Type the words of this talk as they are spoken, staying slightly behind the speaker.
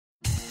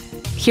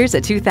Here's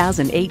a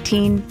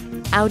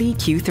 2018 Audi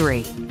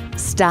Q3.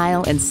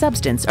 Style and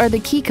substance are the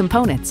key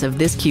components of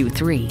this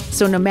Q3,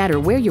 so no matter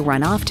where you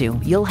run off to,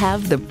 you'll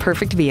have the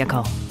perfect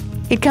vehicle.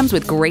 It comes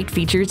with great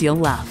features you'll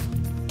love: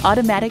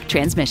 automatic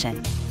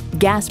transmission,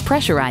 gas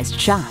pressurized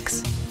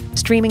shocks,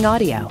 streaming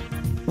audio,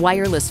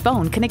 wireless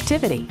phone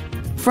connectivity,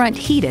 front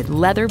heated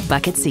leather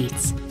bucket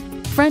seats,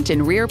 front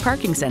and rear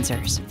parking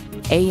sensors,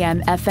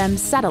 AM/FM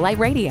satellite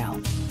radio,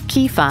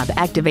 key fob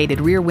activated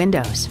rear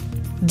windows,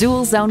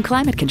 dual zone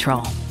climate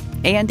control,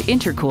 and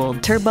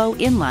intercooled turbo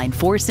inline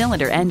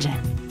 4-cylinder engine.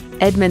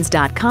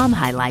 Edmunds.com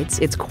highlights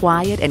its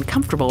quiet and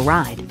comfortable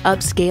ride.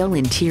 Upscale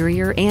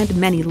interior and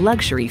many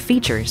luxury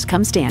features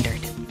come standard.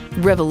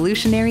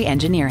 Revolutionary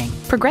engineering,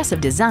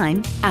 progressive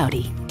design,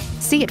 Audi.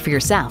 See it for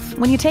yourself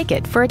when you take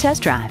it for a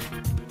test drive.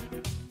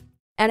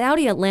 At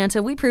Audi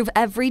Atlanta, we prove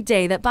every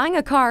day that buying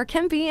a car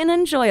can be an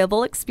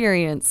enjoyable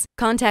experience.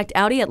 Contact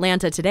Audi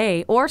Atlanta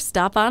today or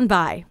stop on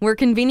by. We're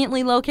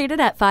conveniently located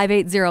at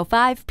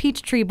 5805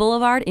 Peachtree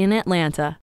Boulevard in Atlanta.